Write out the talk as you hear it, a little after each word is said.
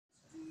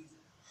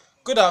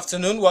Good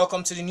afternoon.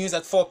 Welcome to the news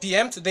at 4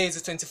 p.m. Today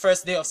is the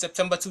 21st day of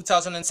September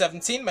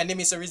 2017. My name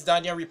is Aris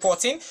Daniel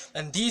reporting,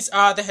 and these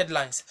are the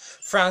headlines.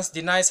 France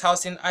denies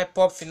housing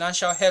IPOB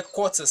financial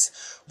headquarters.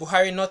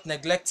 Buhari not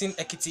neglecting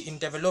equity in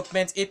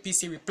development.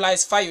 APC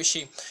replies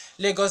Fayoshe.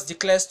 Lagos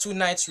declares 2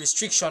 nights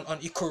restriction on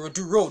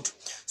Ikorodu Road.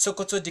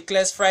 Sokoto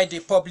declares Friday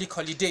public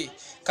holiday.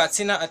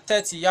 Katsina at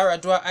 30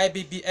 Yaradua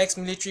IBB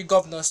ex-military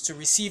governors to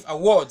receive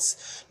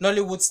awards.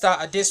 Nollywood star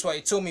Adeswa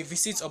Itomi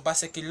visits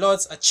Obaseki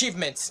Lord's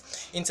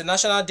achievements.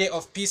 International Day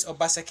of Peace,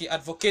 Obaseki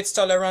advocates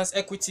tolerance,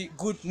 equity,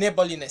 good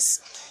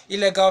neighborliness.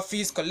 Illegal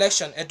fees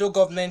collection, Edo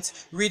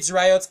government reads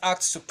Riot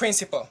Act to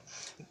principle.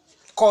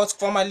 Court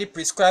formally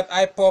prescribed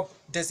IPOB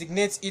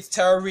designates it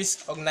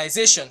terrorist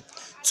organization.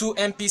 2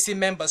 MPC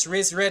members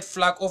raise red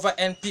flag over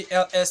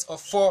NPLS of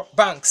 4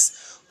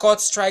 banks. Court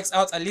strikes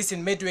out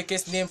Alison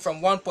Madueke's name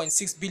from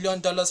 $1.6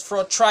 billion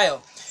fraud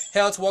trial.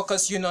 Health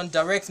Workers Union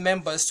directs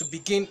members to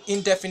begin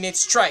indefinite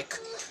strike.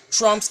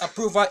 Trump's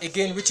approval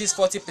again reaches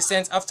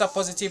 40% after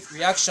positive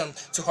reaction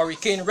to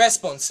hurricane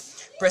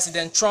response.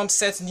 President Trump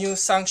sets new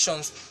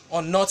sanctions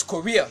on North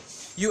Korea.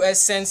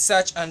 US sends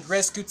search and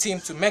rescue team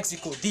to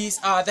Mexico. These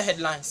are the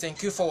headlines.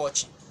 Thank you for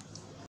watching.